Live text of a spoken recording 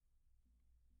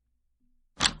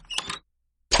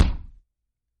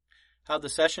How'd the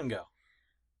session go?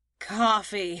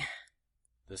 Coffee.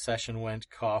 The session went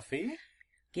coffee?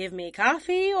 Give me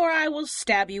coffee or I will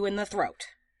stab you in the throat.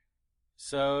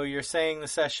 So you're saying the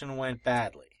session went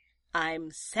badly? I'm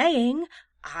saying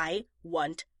I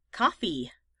want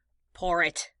coffee. Pour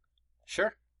it.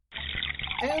 Sure.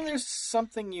 And there's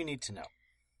something you need to know.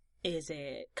 Is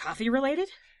it coffee related?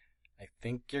 I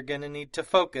think you're gonna need to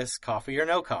focus, coffee or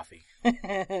no coffee.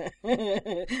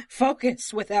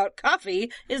 Focus without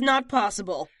coffee is not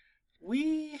possible.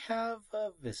 We have a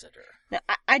visitor. Now,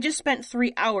 I just spent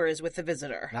 3 hours with the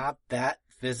visitor. Not that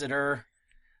visitor.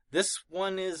 This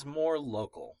one is more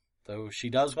local, though she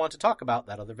does want to talk about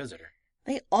that other visitor.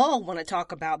 They all want to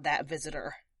talk about that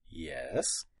visitor.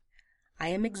 Yes? I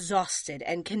am exhausted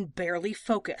and can barely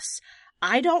focus.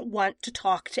 I don't want to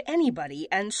talk to anybody,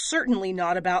 and certainly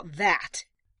not about that.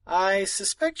 I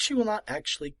suspect she will not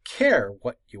actually care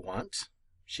what you want.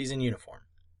 She's in uniform.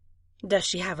 Does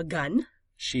she have a gun?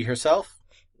 She herself?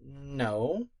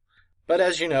 No. But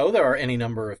as you know, there are any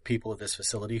number of people at this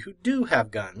facility who do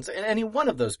have guns, and any one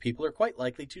of those people are quite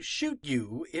likely to shoot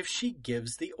you if she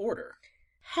gives the order.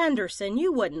 Henderson,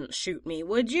 you wouldn't shoot me,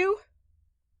 would you?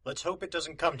 Let's hope it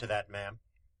doesn't come to that, ma'am.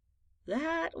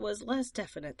 That was less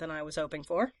definite than I was hoping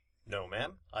for. No,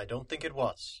 ma'am, I don't think it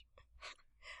was.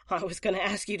 I was going to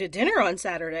ask you to dinner on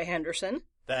Saturday, Henderson.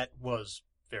 That was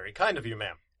very kind of you,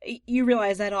 ma'am. You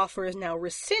realize that offer is now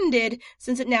rescinded,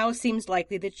 since it now seems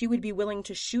likely that you would be willing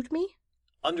to shoot me?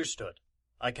 Understood.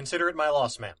 I consider it my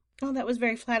loss, ma'am. Oh, that was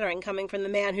very flattering coming from the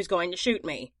man who's going to shoot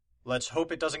me. Let's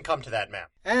hope it doesn't come to that, ma'am.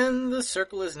 And the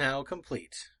circle is now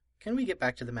complete. Can we get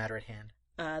back to the matter at hand?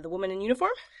 The woman in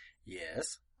uniform?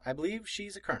 Yes, I believe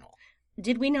she's a colonel.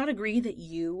 Did we not agree that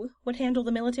you would handle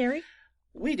the military?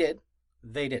 We did.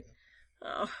 They didn't.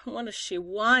 Oh, what does she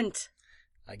want?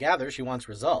 I gather she wants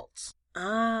results.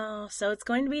 Oh, so it's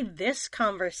going to be this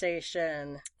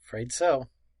conversation. Afraid so.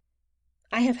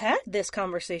 I have had this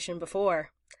conversation before.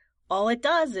 All it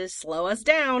does is slow us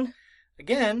down.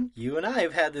 Again, you and I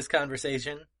have had this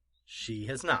conversation. She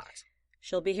has not.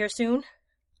 She'll be here soon?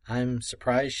 I'm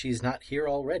surprised she's not here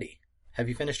already. Have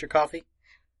you finished your coffee?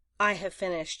 I have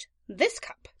finished this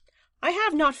cup. I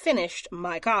have not finished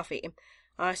my coffee.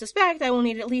 I suspect I will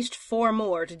need at least 4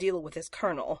 more to deal with this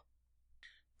colonel.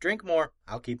 Drink more.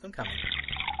 I'll keep them coming.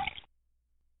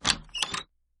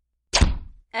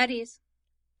 At ease.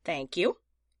 Thank you.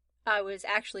 I was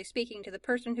actually speaking to the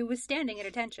person who was standing at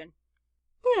attention.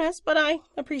 Yes, but I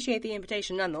appreciate the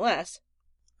invitation nonetheless.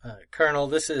 Colonel,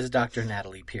 this is Dr.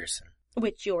 Natalie Pearson.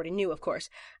 Which you already knew, of course.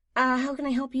 How can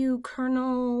I help you,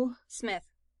 Colonel Smith.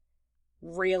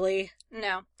 Really?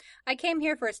 No. I came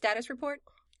here for a status report.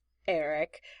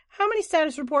 Eric, how many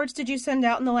status reports did you send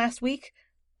out in the last week?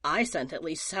 I sent at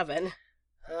least 7.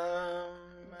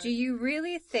 Do you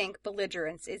really think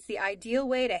belligerence is the ideal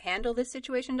way to handle this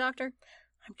situation, Doctor?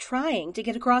 I'm trying to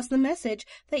get across the message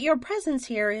that your presence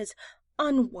here is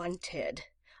unwanted,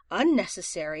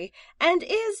 unnecessary, and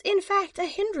is, in fact, a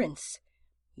hindrance.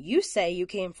 You say you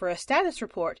came for a status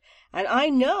report, and I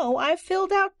know I've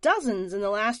filled out dozens in the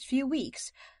last few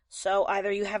weeks, so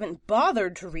either you haven't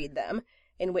bothered to read them,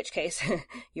 in which case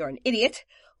you're an idiot,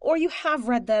 or you have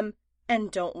read them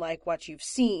and don't like what you've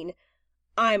seen.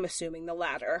 I'm assuming the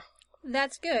latter.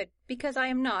 That's good, because I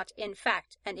am not, in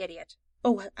fact, an idiot.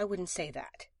 Oh, I wouldn't say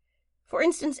that. For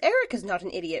instance, Eric is not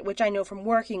an idiot, which I know from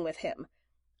working with him.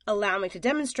 Allow me to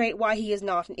demonstrate why he is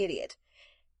not an idiot.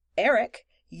 Eric,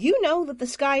 you know that the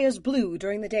sky is blue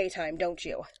during the daytime, don't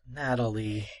you?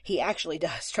 Natalie. He actually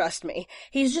does, trust me.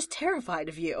 He's just terrified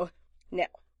of you. Now,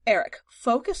 Eric,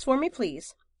 focus for me,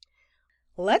 please.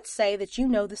 Let's say that you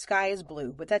know the sky is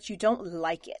blue, but that you don't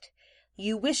like it.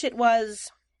 You wish it was,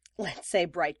 let's say,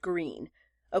 bright green.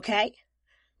 Okay?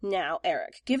 Now,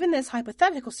 Eric, given this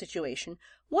hypothetical situation,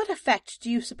 what effect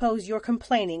do you suppose your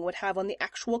complaining would have on the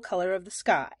actual color of the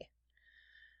sky?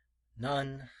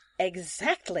 None.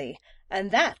 Exactly.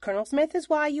 And that, Colonel Smith, is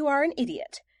why you are an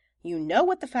idiot. You know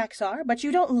what the facts are, but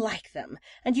you don't like them,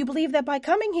 and you believe that by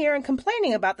coming here and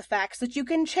complaining about the facts that you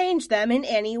can change them in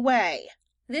any way.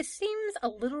 This seems a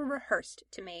little rehearsed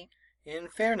to me. In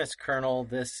fairness, Colonel,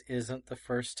 this isn't the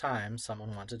first time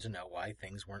someone wanted to know why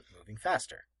things weren't moving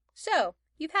faster. So,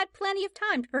 you've had plenty of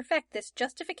time to perfect this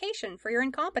justification for your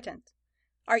incompetence.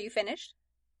 Are you finished?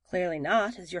 Clearly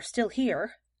not, as you're still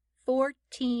here.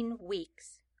 14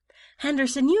 weeks.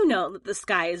 Henderson, you know that the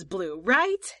sky is blue,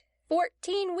 right?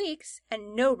 14 weeks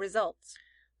and no results.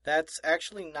 That's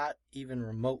actually not even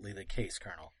remotely the case,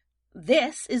 Colonel.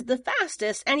 This is the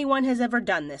fastest anyone has ever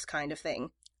done this kind of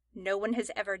thing. No one has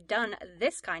ever done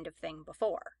this kind of thing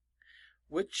before.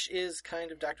 Which is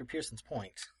kind of Dr. Pearson's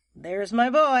point. There's my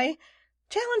boy.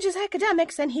 challenges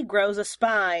academics, and he grows a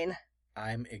spine.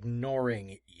 I'm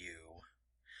ignoring you.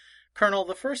 Colonel,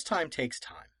 the first time takes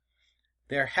time.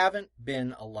 There haven't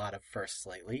been a lot of firsts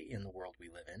lately in the world we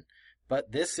live in,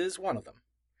 but this is one of them.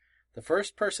 The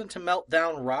first person to melt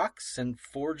down rocks and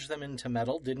forge them into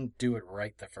metal didn't do it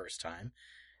right the first time.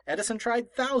 Edison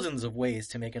tried thousands of ways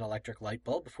to make an electric light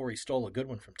bulb before he stole a good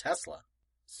one from Tesla.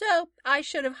 So, I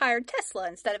should have hired Tesla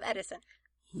instead of Edison.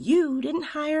 You didn't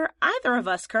hire either of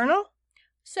us, Colonel.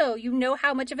 So, you know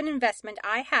how much of an investment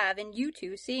I have in you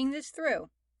two seeing this through.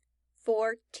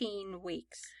 14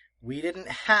 weeks. We didn't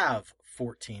have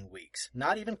 14 weeks,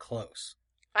 not even close.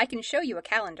 I can show you a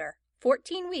calendar.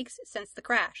 14 weeks since the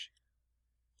crash.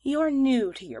 You're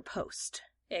new to your post.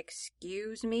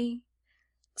 Excuse me?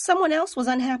 Someone else was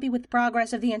unhappy with the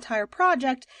progress of the entire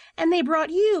project, and they brought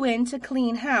you in to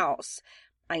clean house.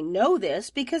 I know this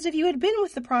because if you had been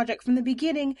with the project from the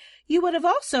beginning, you would have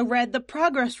also read the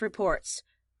progress reports.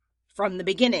 From the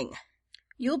beginning.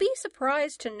 You'll be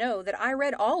surprised to know that I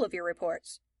read all of your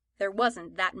reports. There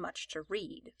wasn't that much to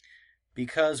read.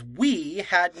 Because we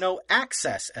had no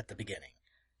access at the beginning.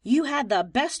 You had the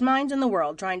best minds in the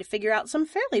world trying to figure out some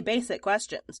fairly basic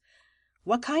questions.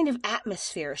 What kind of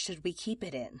atmosphere should we keep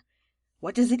it in?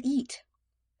 What does it eat?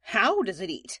 How does it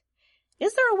eat?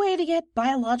 Is there a way to get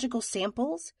biological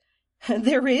samples?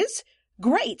 There is?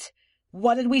 Great!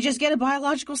 What did we just get a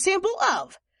biological sample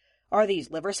of? Are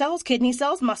these liver cells, kidney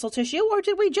cells, muscle tissue, or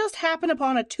did we just happen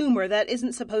upon a tumor that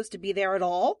isn't supposed to be there at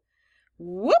all?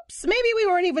 Whoops! Maybe we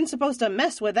weren't even supposed to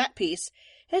mess with that piece.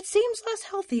 It seems less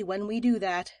healthy when we do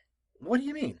that. What do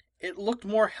you mean? It looked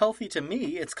more healthy to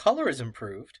me. Its color is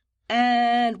improved.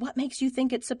 And what makes you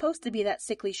think it's supposed to be that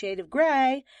sickly shade of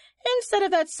gray instead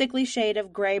of that sickly shade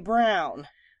of gray-brown?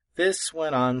 This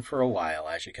went on for a while,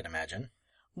 as you can imagine.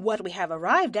 What we have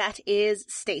arrived at is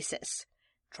stasis.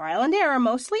 Trial and error,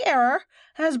 mostly error,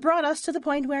 has brought us to the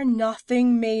point where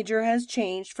nothing major has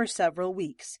changed for several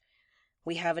weeks.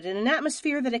 We have it in an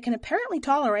atmosphere that it can apparently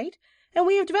tolerate, and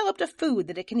we have developed a food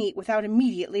that it can eat without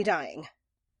immediately dying.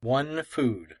 One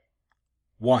food.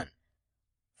 One.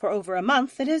 For over a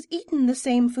month, it has eaten the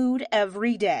same food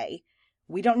every day.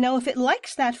 We don't know if it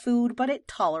likes that food, but it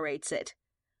tolerates it.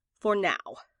 For now.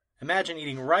 Imagine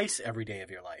eating rice every day of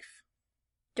your life.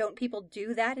 Don't people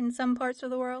do that in some parts of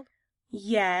the world?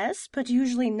 Yes, but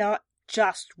usually not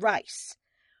just rice.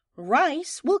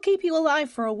 Rice will keep you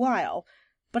alive for a while,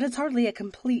 but it's hardly a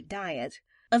complete diet.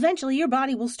 Eventually, your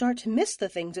body will start to miss the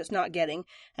things it's not getting,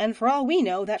 and for all we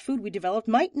know, that food we developed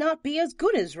might not be as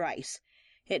good as rice.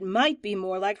 It might be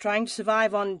more like trying to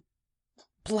survive on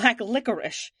black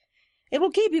licorice. It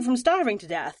will keep you from starving to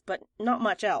death, but not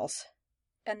much else.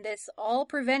 And this all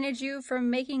prevented you from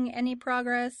making any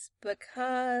progress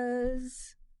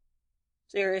because...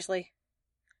 Seriously?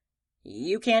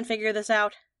 You can't figure this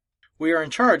out? We are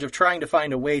in charge of trying to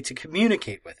find a way to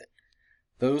communicate with it.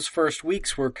 Those first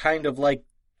weeks were kind of like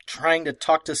trying to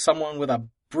talk to someone with a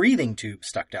breathing tube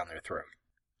stuck down their throat.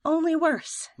 Only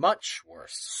worse. Much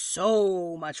worse.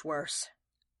 So much worse.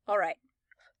 All right.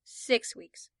 6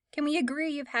 weeks. Can we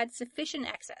agree you've had sufficient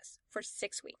access for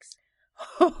 6 weeks?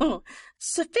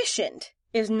 Sufficient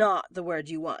is not the word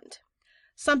you want.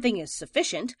 Something is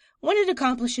sufficient when it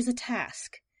accomplishes a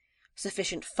task.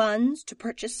 Sufficient funds to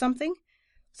purchase something.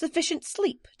 Sufficient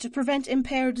sleep to prevent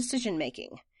impaired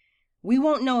decision-making. We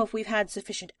won't know if we've had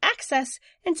sufficient access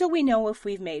until we know if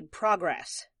we've made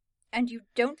progress. And you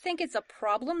don't think it's a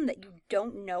problem that you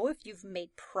don't know if you've made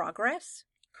progress?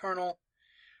 Colonel,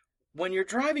 when you're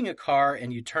driving a car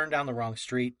and you turn down the wrong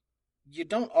street, you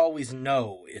don't always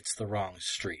know it's the wrong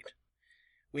street.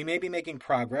 We may be making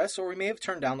progress, or we may have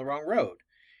turned down the wrong road.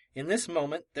 In this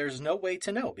moment, there's no way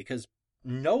to know, because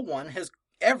no one has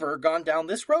ever gone down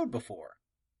this road before.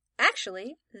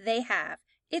 Actually, they have.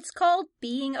 It's called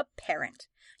being a parent.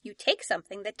 You take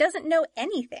something that doesn't know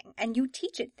anything, and you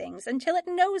teach it things until it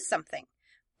knows something.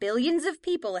 Billions of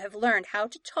people have learned how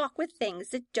to talk with things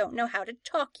that don't know how to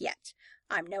talk yet.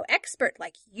 I'm no expert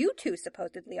like you two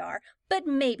supposedly are, but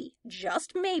maybe,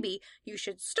 just maybe, you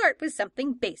should start with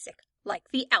something basic, like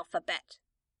the alphabet.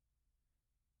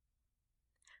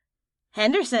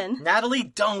 Henderson. Natalie,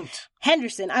 don't!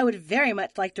 Henderson, I would very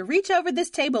much like to reach over this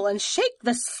table and shake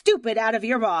the stupid out of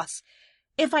your boss.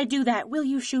 If I do that, will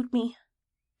you shoot me?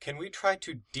 Can we try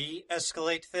to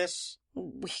de-escalate this?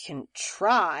 We can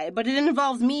try, but it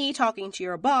involves me talking to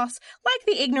your boss, like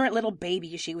the ignorant little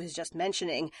baby she was just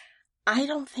mentioning. I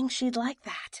don't think she'd like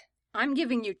that. I'm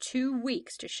giving you 2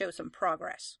 weeks to show some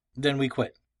progress. Then we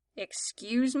quit.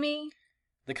 Excuse me?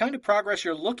 The kind of progress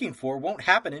you're looking for won't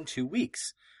happen in 2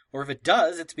 weeks. Or if it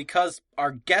does, it's because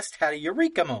our guest had a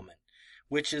eureka moment.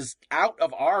 which is out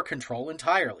of our control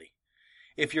entirely.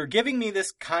 If you're giving me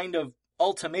this kind of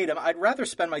ultimatum, I'd rather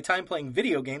spend my time playing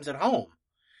video games at home.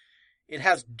 It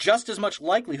has just as much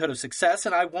likelihood of success,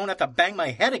 and I won't have to bang my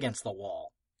head against the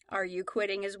wall. Are you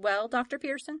quitting as well, Dr.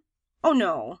 Pearson? Oh,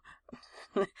 no.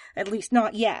 At least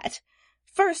not yet.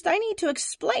 First, I need to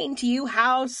explain to you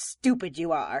how stupid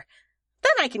you are.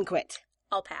 Then I can quit.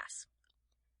 I'll pass.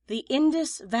 The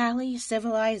Indus Valley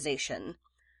Civilization.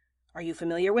 Are you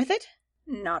familiar with it?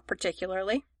 Not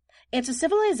particularly. It's a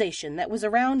civilization that was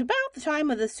around about the time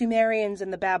of the Sumerians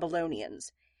and the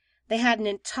Babylonians. They had an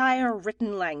entire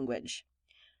written language.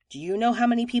 Do you know how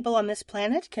many people on this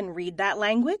planet can read that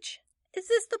language? Is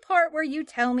this the part where you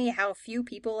tell me how few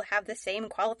people have the same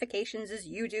qualifications as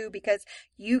you do because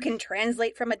you can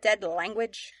translate from a dead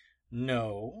language?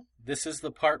 No, this is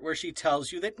the part where she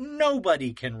tells you that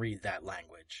nobody can read that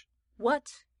language.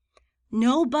 What?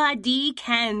 Nobody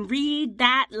can read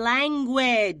that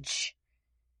language.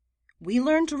 We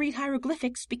learned to read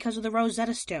hieroglyphics because of the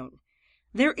Rosetta Stone.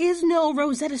 There is no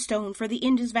Rosetta Stone for the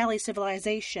Indus Valley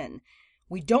Civilization.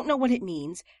 We don't know what it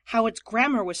means, how its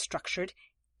grammar was structured,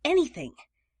 anything.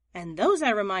 And those, I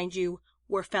remind you,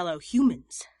 were fellow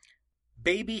humans.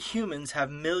 Baby humans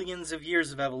have millions of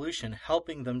years of evolution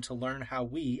helping them to learn how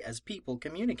we as people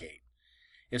communicate.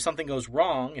 If something goes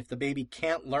wrong, if the baby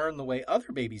can't learn the way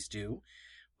other babies do,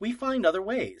 we find other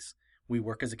ways. We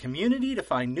work as a community to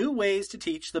find new ways to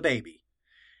teach the baby.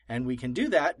 And we can do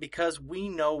that because we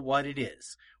know what it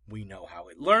is. We know how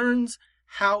it learns,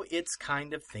 how its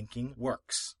kind of thinking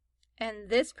works. And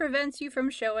this prevents you from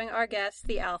showing our guests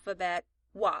the alphabet.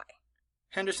 Why?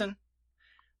 Henderson,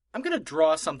 I'm going to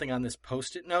draw something on this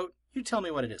Post-it note. You tell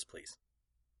me what it is, please.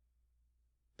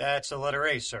 That's a letter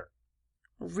A, sir.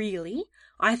 Really?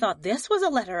 I thought this was a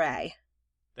letter A.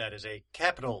 That is a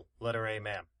capital letter A,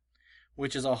 ma'am.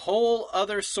 Which is a whole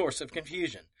other source of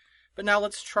confusion. But now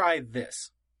let's try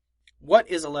this. What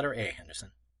is a letter A,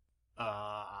 Henderson?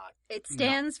 It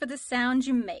stands for the sound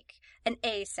you make, an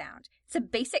A sound. It's a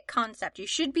basic concept. You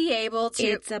should be able to...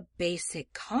 It's a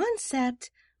basic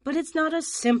concept, but it's not a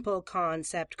simple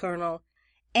concept, Colonel.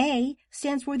 A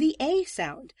stands for the A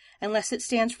sound, unless it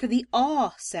stands for the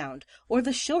aw sound, or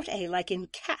the short A like in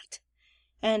cat.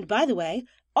 And by the way,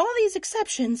 all these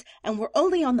exceptions, and we're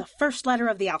only on the first letter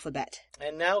of the alphabet.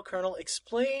 And now, Colonel,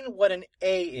 explain what an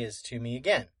A is to me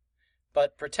again.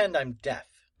 But pretend I'm deaf.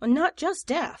 Well, not just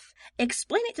deaf.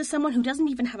 Explain it to someone who doesn't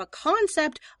even have a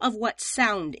concept of what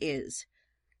sound is.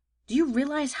 Do you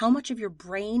realize how much of your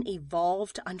brain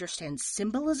evolved to understand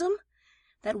symbolism?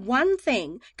 That one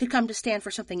thing could come to stand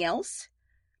for something else?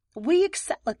 We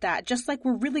excel at that, just like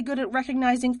we're really good at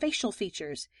recognizing facial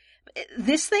features.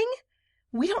 This thing?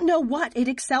 We don't know what it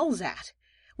excels at.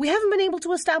 We haven't been able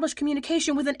to establish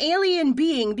communication with an alien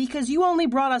being because you only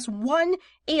brought us one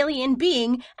alien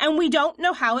being and we don't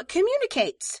know how it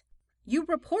communicates. You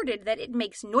reported that it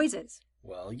makes noises.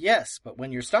 Well, yes, but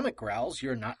when your stomach growls,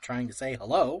 you're not trying to say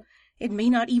hello. It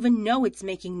may not even know it's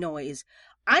making noise.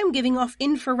 I'm giving off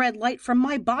infrared light from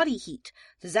my body heat.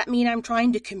 Does that mean I'm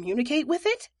trying to communicate with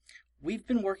it? We've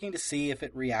been working to see if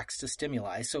it reacts to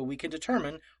stimuli so we can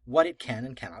determine what it can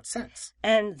and cannot sense.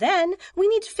 And then we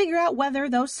need to figure out whether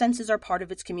those senses are part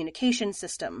of its communication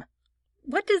system.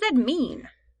 What does that mean?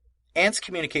 Ants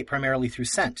communicate primarily through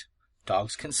scent.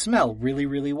 Dogs can smell really,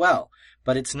 really well,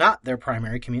 but it's not their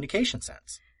primary communication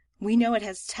sense. We know it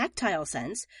has tactile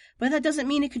sense, but that doesn't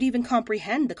mean it could even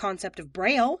comprehend the concept of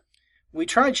Braille. We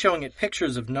tried showing it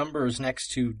pictures of numbers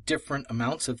next to different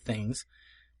amounts of things.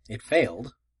 It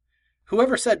failed.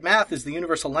 Whoever said math is the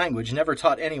universal language never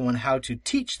taught anyone how to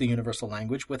teach the universal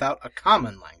language without a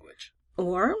common language.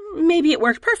 Or maybe it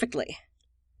worked perfectly.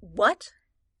 What?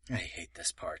 I hate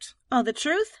this part. Oh, the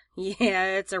truth? Yeah,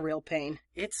 it's a real pain.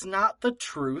 It's not the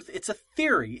truth. It's a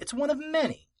theory. It's one of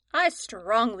many. I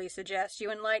strongly suggest you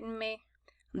enlighten me.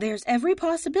 There's every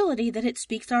possibility that it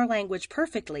speaks our language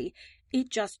perfectly. It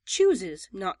just chooses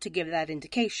not to give that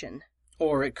indication.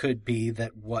 Or it could be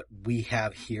that what we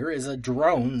have here is a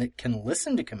drone that can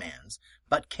listen to commands,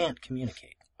 but can't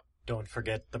communicate. Don't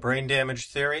forget the brain damage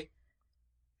theory.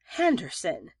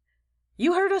 Henderson,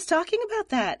 you heard us talking about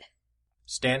that.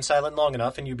 Stand silent long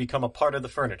enough and you become a part of the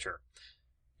furniture.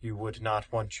 You would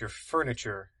not want your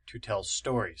furniture to tell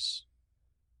stories.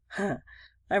 Huh.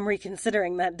 I'm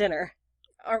reconsidering that dinner.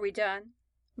 Are we done?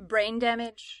 Brain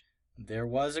damage? There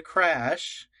was a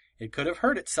crash. It could have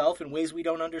hurt itself in ways we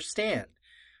don't understand.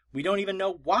 We don't even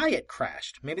know why it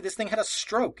crashed. Maybe this thing had a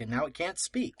stroke and now it can't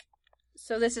speak.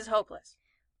 So this is hopeless.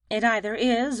 It either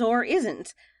is or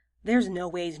isn't. There's no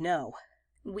way to know.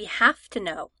 We have to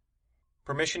know.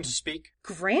 Permission to speak?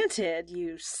 Granted,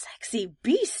 you sexy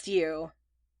beast, you.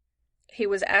 He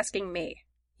was asking me.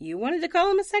 You wanted to call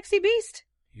him a sexy beast?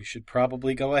 You should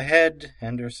probably go ahead,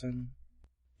 Henderson.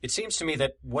 It seems to me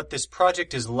that what this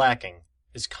project is lacking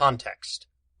is context.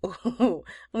 Oh,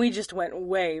 we just went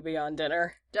way beyond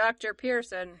dinner. Dr.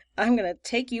 Pearson. I'm gonna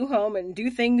take you home and do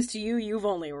things to you you've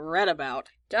only read about.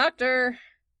 Doctor.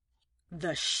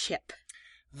 The ship.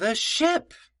 The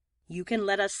ship! You can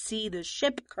let us see the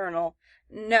ship, Colonel.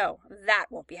 No, that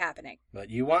won't be happening. But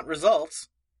you want results.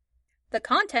 The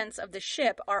contents of the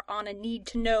ship are on a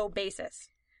need-to-know basis.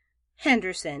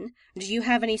 Henderson, do you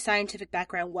have any scientific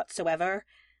background whatsoever?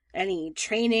 Any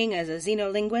training as a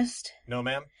xenolinguist? No,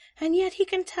 ma'am? And yet he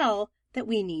can tell that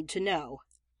we need to know.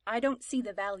 I don't see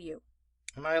the value.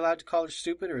 Am I allowed to call her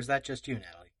stupid, or is that just you,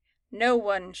 Natalie? No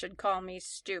one should call me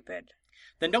stupid.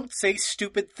 Then don't say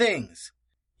stupid things.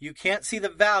 You can't see the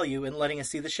value in letting us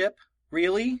see the ship?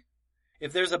 Really?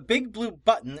 If there's a big blue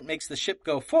button that makes the ship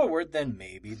go forward, then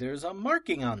maybe there's a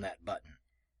marking on that button.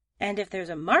 And if there's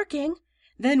a marking,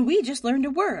 then we just learned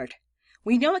a word.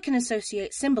 We know it can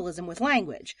associate symbolism with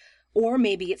language. Or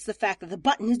maybe it's the fact that the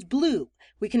button is blue.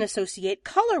 We can associate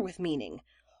color with meaning.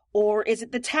 Or is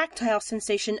it the tactile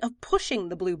sensation of pushing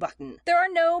the blue button? There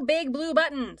are no big blue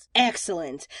buttons.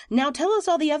 Excellent. Now tell us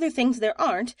all the other things there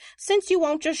aren't, since you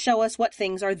won't just show us what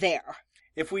things are there.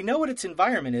 If we know what its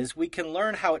environment is, we can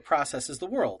learn how it processes the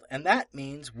world, and that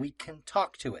means we can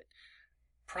talk to it.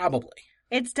 Probably.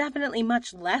 It's definitely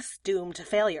much less doomed to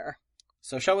failure.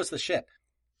 So show us the ship.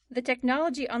 The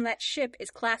technology on that ship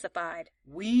is classified.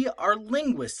 We are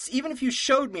linguists. Even if you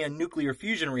showed me a nuclear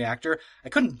fusion reactor, I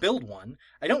couldn't build one.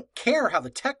 I don't care how the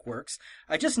tech works.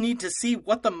 I just need to see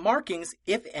what the markings,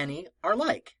 if any, are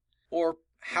like. Or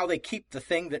how they keep the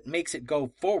thing that makes it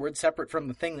go forward separate from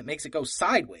the thing that makes it go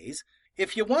sideways.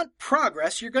 If you want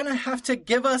progress, you're going to have to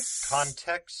give us...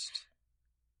 Context?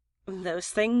 Those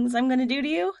things I'm going to do to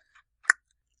you?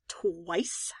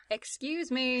 Twice?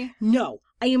 Excuse me. No,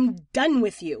 I am done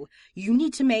with you. You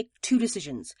need to make two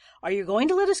decisions. Are you going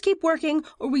to let us keep working,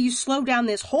 or will you slow down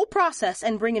this whole process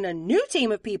and bring in a new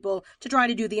team of people to try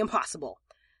to do the impossible?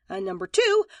 And number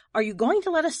two, are you going to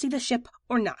let us see the ship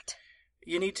or not?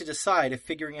 You need to decide if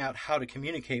figuring out how to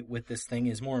communicate with this thing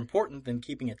is more important than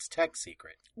keeping its tech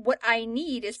secret. What I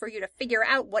need is for you to figure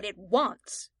out what it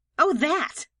wants. Oh,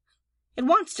 that! It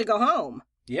wants to go home.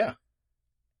 Yeah.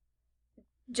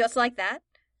 Just like that?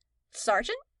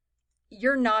 Sergeant?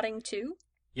 You're nodding too?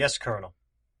 Yes, Colonel.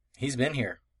 He's been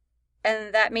here.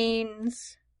 And that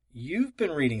means... You've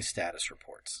been reading status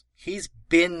reports. He's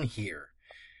been here.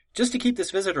 Just to keep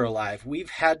this visitor alive, we've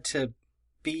had to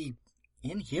be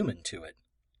inhuman to it.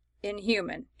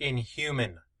 Inhuman.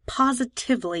 Inhuman.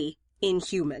 Positively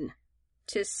inhuman.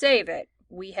 To save it,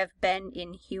 we have been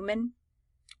inhuman.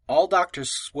 All doctors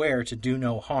swear to do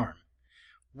no harm.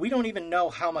 We don't even know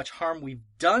how much harm we've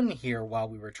done here while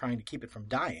we were trying to keep it from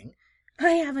dying.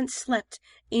 I haven't slept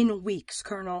in weeks,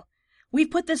 Colonel. We've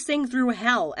put this thing through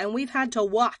hell, and we've had to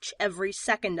watch every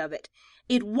second of it.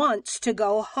 It wants to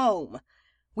go home.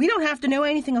 We don't have to know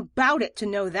anything about it to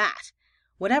know that.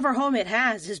 Whatever home it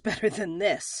has is better than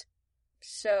this.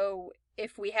 So,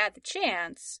 if we had the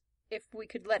chance, if we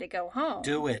could let it go home...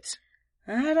 Do it.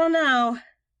 I don't know.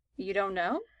 You don't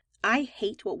know? I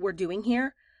hate what we're doing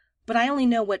here, but I only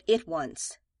know what it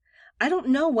wants. I don't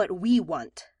know what we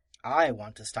want. I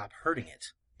want to stop hurting it.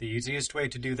 The easiest way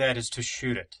to do that is to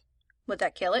shoot it. Would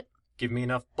that kill it? Give me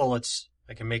enough bullets,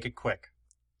 I can make it quick.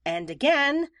 And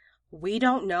again, we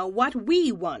don't know what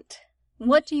we want.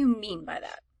 What do you mean by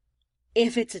that?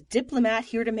 If it's a diplomat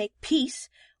here to make peace,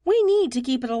 we need to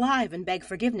keep it alive and beg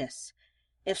forgiveness.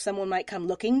 If someone might come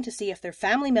looking to see if their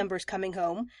family member's coming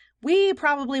home, we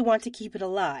probably want to keep it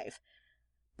alive.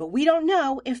 But we don't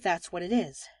know if that's what it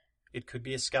is. It could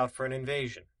be a scout for an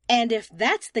invasion. And if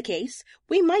that's the case,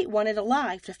 we might want it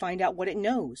alive to find out what it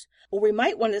knows. Or we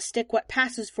might want to stick what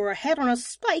passes for a head on a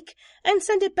spike and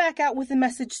send it back out with a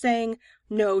message saying,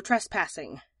 "No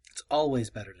trespassing." It's always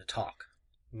better to talk.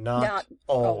 Not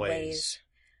always.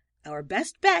 Our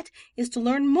best bet is to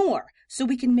learn more so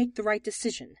we can make the right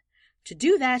decision. To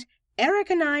do that, Eric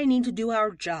and I need to do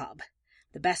our job.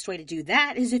 The best way to do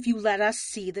that is if you let us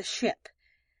see the ship.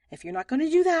 If you're not going to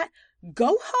do that,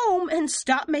 go home and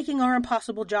stop making our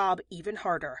impossible job even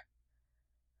harder.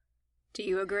 Do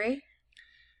you agree?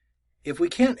 If we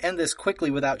can't end this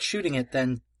quickly without shooting it,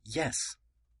 then yes.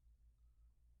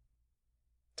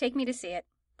 Take me to see it.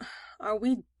 Are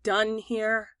we done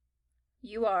here?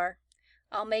 You are.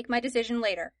 I'll make my decision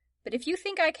later. But if you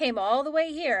think I came all the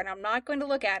way here and I'm not going to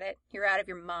look at it, you're out of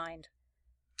your mind.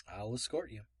 I'll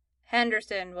escort you.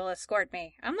 Henderson will escort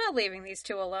me. I'm not leaving these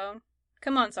two alone.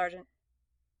 Come on, Sergeant.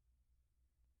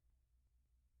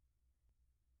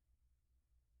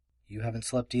 You haven't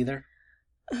slept either?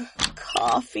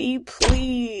 Coffee,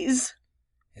 please.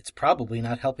 It's probably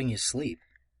not helping you sleep.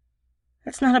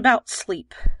 It's not about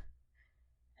sleep.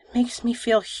 It makes me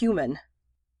feel human.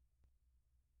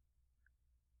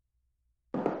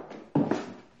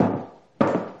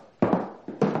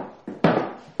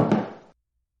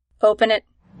 Open it.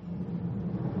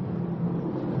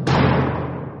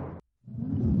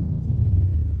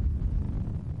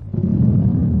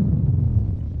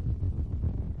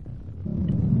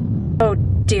 Oh,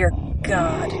 dear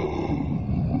God.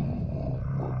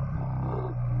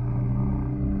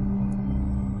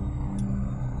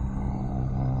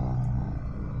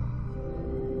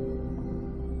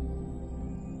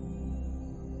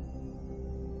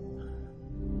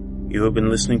 You have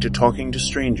been listening to Talking to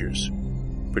Strangers,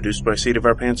 produced by Seat of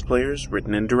Our Pants players,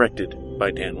 written and directed by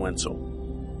Dan Wenzel.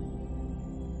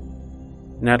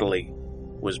 Natalie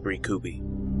was Bree Kuby.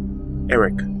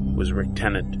 Eric was Rick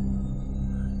Tennant.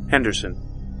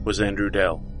 Henderson was Andrew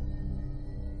Dell.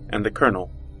 And the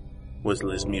Colonel was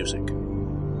Liz Music.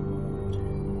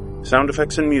 Sound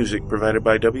effects and music provided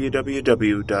by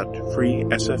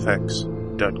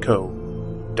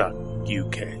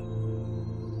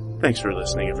www.freesfx.co.uk. Thanks for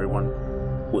listening,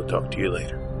 everyone. We'll talk to you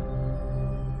later.